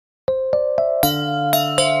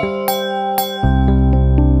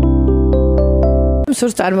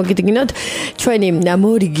სურს წარმოგიდგინოთ ჩვენი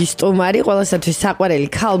მორიგი სტუმარი, ყველასათვის საყვარელი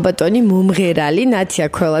ქალბატონი, მომღერალი ნათია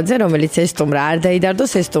ქველაძე, რომელიც ესტუმრა არ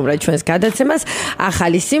დაიდარდოს, ესტუმრა ჩვენს გადაცემას,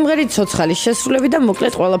 ახალი სიმღერით, ცოცხალი შესრულები და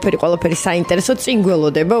მოკლედ ყველაფერი საინტერესო წინ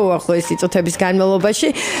გველოდება უახლოესი წუთების განმავლობაში.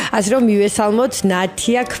 ასე რომ მივესალმოთ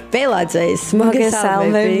ნათია ქველაძეს.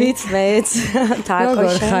 მოგესალმებით მეც.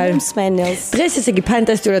 თარკოშა მსმენელს. დღეს ესე იგი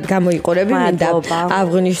ფანტასტიკურად გამოიყურები, მინდა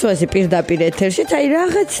აღვნიშნო ასე პირდაპირ ეთერში, აი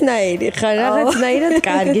რაღაცნაირი ხარ, რაღაცნაირად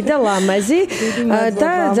კარგი და ლამაზი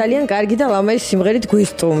და ძალიან კარგი და ლამაზი სიმღერით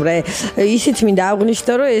გვისტუმრე. ისიც მინდა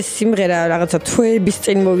აღვნიშნო, რომ ეს სიმღერა რაღაცა თვეების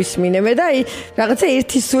წინ მოვისმინე და აი რაღაცა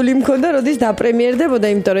ერთი სული მქონდა, როდის დაპრემიერდებოდა,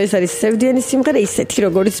 იმიტომ რომ ეს არის სევდიანი სიმღერა, ისეთი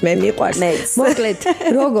როგორც მე მიყვარს. მოკლედ,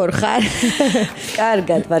 როგორ ხარ?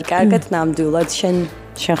 კარგად ვარ, კარგად ნამდვილად შენ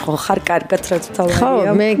ხო ხარ კარგად რაც თავია.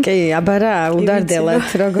 ხო, მე კი, აბარა, უდარდელად,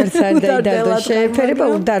 როგორც არ დაიდარდო შეეფერება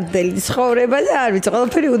უდარდელი ცხოვრება და არ ვიცი,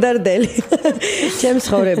 ყველაფერი უდარდელი. ჩემს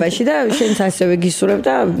ცხოვრებაში და შენც ასევე გისურვებ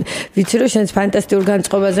და ვიცი რომ შენც ფანტასტიკურ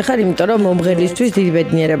განწყობაზე ხარ, იმიტომ რომ მომღერლისთვის დიდი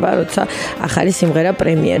ბედნიერება, როცა ახალი სიმღერა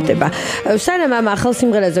პრემიერდება. სანამ ამ ახალ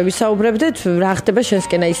სიმღერაზე ვისაუბრებდეთ, რა ხდება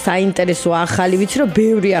შენსკენ აი საინტერესო ახალი, ვიცი რომ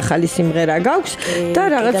ბევრი ახალი სიმღერა გაქვს და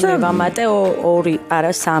რაღაცა მე ვამატე 2,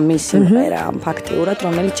 არა 3 სიმღერა ფაქტიურად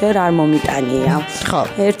რომელიც ჯერ არ მომიტანია. ხო.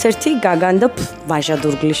 ერთ-ერთი გაგანდო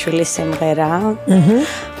ვაჟადურგლიშვილის სიმღერა.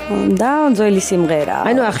 და ძველი სიმღერა.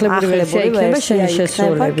 ანუ ახლებური ვერსია იქნება შენი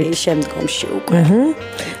შესრულებით შემდგომში უკვე.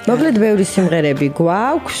 მოკლედ ბევრი სიმღერები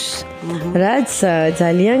გვაქვს. რაც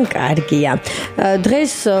ძალიან კარგია.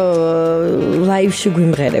 დღეს ლაივში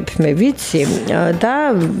გვიმღერებ, მე ვიცი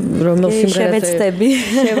და რომელ სიმღერაზე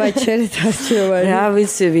შევაჩერეთ არჩევანი. რა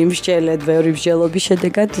ვიცი, ვიმსჯელეთ, ბევრი მსჯელობის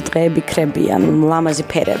შედეგად დღეები ქრებიან, ლამაზი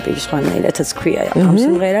ფერები, სხვანაირადაც ქვია ამ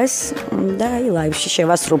სიმღერას და აი ლაივში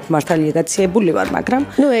შევასრულებ, მართალია გაციებული ვარ, მაგრამ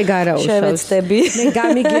ნუ ეგ არა უშავს. შევეცდები. მე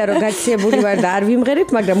გამიგია რომ გაციებული ვარ და არ ვიმღერებ,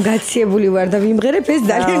 მაგრამ გაციებული ვარ და ვიმღერებ, ეს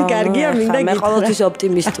ძალიან კარგია, მინდა გითხრა. მე ყოველთვის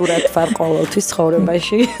ოპტიმისტურად ვარ ყოველთვის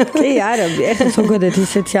ცხოვრებაში. კი, არა, ეხლა ზოგადად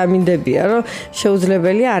ისეთი ამინდებია, რომ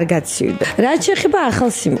შეუძლებელია არ გაცივდე. რაც შეეხება ახალ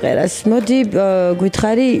სიმღერას, მოდი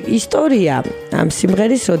გითხარი ისტორია ამ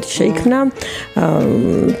სიმღერის როდი შეიქმნა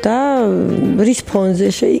და რის ფონზე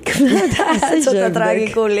შეიქმნა და ასე ცოტა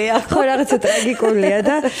ტრაგიკულია. ხო, რაღაცა ტრაგიკულია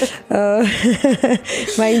და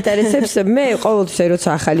მაინტერესებს მე ყოველთვის როცა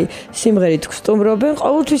ახალი სიმღერით ვსტუმრობენ,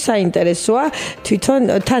 ყოველთვის საინტერესოა თვითონ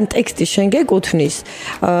თან ტექსტი შენ გეკუთვნის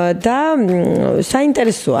და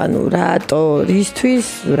საინტერესოა, ანუ რატო, რისთვის,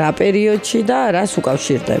 რა პერიოდში და რას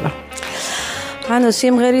უკავშირდება. ანუ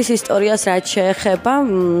სიმღერის ისტორიას რაც შეეხება,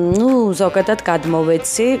 ზოგადად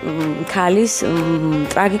გადმოვეცი ქალის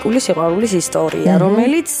ტრაგიკული სიყვარულის ისტორია,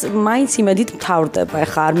 რომელიც მაინც იმედით მთავრდება.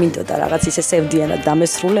 ეხლა არ მინდოდა რაღაც ისე სევდიანად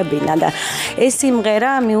დამესრულებინა და ეს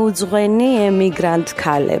სიმღერა მიუძღვენი ემიგრანტ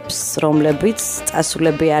ქალებს, რომლებიც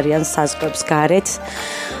წასულები არიან საზღვრებს გარეთ.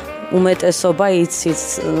 უმეტესობა იცის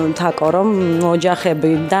თაკო რომ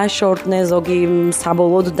ოჯახები დაშორდნენ, ზოგი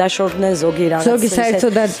საბოლოოდ დაშორდნენ, ზოგი რაღაც ზოგი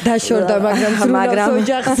საერთოდ დაშორდა, მაგრამ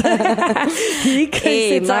ოჯახს იქ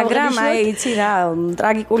მაგრამ აი იცი რა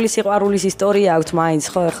ტრაგიკული სიყვარულის ისტორია აქვს მაინც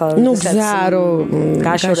ხო ეხლა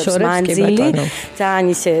გაშორებს მანძილი ძალიან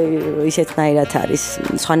ისეთნაირად არის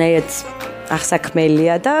სხვანაირად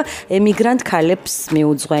ახსაქმელია და ემიგრანტ ქალებს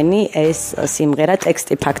მიუძღვენი ეს სიმღერა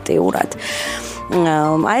ტექსტი ფაქტიურად.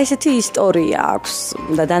 აი ესეთი ისტორია აქვს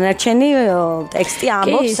და დანარჩენი ტექსტი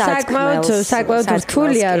ამბობს საკმაოდ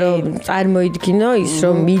რთულია რომ წარმოიდგინო ის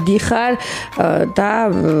რომ მიდიხარ და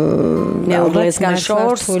მეუღლესგან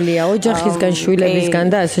შორს, ოჯახისგან, შვილებისგან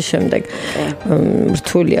და ასე შემდეგ.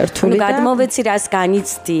 რთულია და გადმოვეცი რას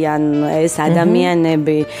განიცდიან ეს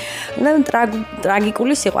ადამიანები.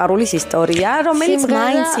 ტრაგიკული სიყვარულის ისტორია, რომელიც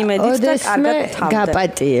მაინც იმედით და კარგად თავდება.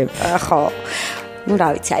 გაპატიებ. ხო.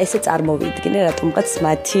 რა ვიცი, ესე წარმოვიდგინე რატომღაც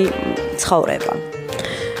მათი ცხოვრება.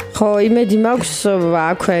 ხო, იმედი მაქვს,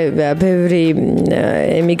 აქვე ბევრი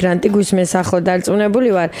ემიგრანტი გვისმენს ახლა დარწმუნებული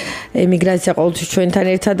ვარ. ემიგრაცია ყოველთვის ჩვენთან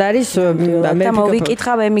ერთად არის. მე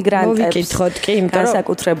მოვიკითხავ ემიგრანტებს. მოვიკითხოთ კი, იმიტომ რომ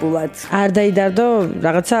განსაკუთრებულად. არ დაიდარდო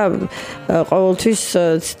რაღაცა ყოველთვის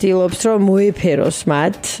ცდილობს რომ მოეფეროს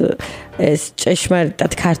მათ ეს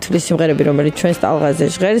ჭეშმარიტად ქართული სიმღერები, რომელიც ჩვენს ტალღაზე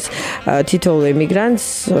ჟღერს, თითოეულ ემიგრანტს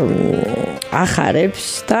ახარებს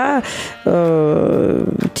და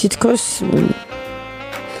თითქოს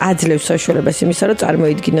აძლევს საშუალებას იმისა, რომ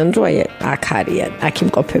წარმოიდგინონ, რომ აი აქ არიან, აქ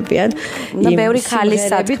იმყოფებიან. და ბევრი ქალის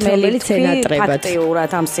სათქმელი ფაქტიურად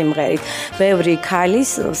ამ სიმღერით. ბევრი ქალის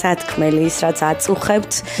სათქმელი ის რაც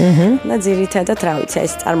აწუხებთ და ძირითადად რა ვიცი,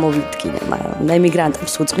 ეს წარმოვიდგინე, მაგრამ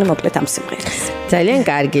ემიგრანტებს უძღვნა მოკლედ ამ სიმღერას. ძალიან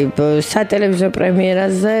კარგი. სატელევიზიო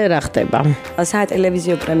პრემიერაზე რა ხდება?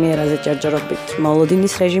 სატელევიზიო პრემიერაზე ჯერჯერობით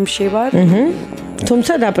მოლოდინის რეჟიმში ვარ.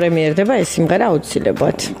 თუმცა დაპრემიერდება ეს სიმღერა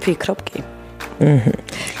აუცილებლად. ფიქრობ კი.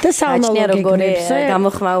 და საომალო გეგმებზე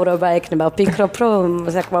გამოხმაურება ექნება. ვფიქრობ, რომ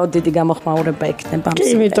საკმაოდ დიდი გამოხმაურება ექნება ამ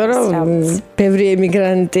სიმღერას. იმიტომ რომ ბევრი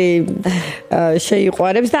ემიგრანტი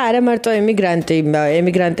შეიყვარებს და არა მარტო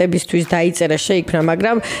ემიგრანტებისთვის დაიწერა შეიქმნა,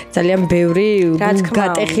 მაგრამ ძალიან ბევრი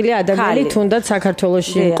გატეხილი ადამიანი თუნდაც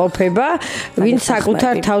საქართველოში იმყოფება, ვინც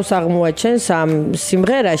საკუთარ თავს აღმოაჩენს ამ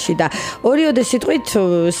სიმღერაში და ორიოდე სიტყვით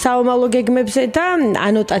საომალო გეგმებზე და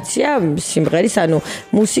ანოტაცია სიმღერის, ანუ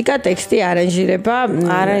მუსიკა, ტექსტი, არანჟირება,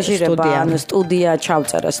 ანუ სტუდია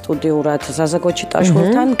ჩავწერა სტუდიურად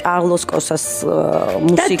ზაზაგოჩიტაშვილთან, კარლოს კოსას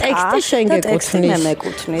მუსიკა და ტექსტი შენ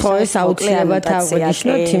გეკუთვნის. ხო, ეს აუცილებლად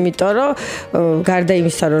აღვნიშნოთ, იმიტომ რომ გარდა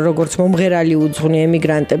იმისა, რომ როგორც მომღერალი უძღვნი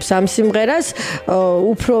ემიგრანტებს ამ სიმღერას,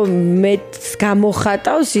 უფრო მეტს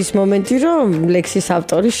გამოხატავს ის მომენტი, რომ ლექსის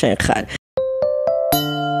ავტორი შენ ხარ.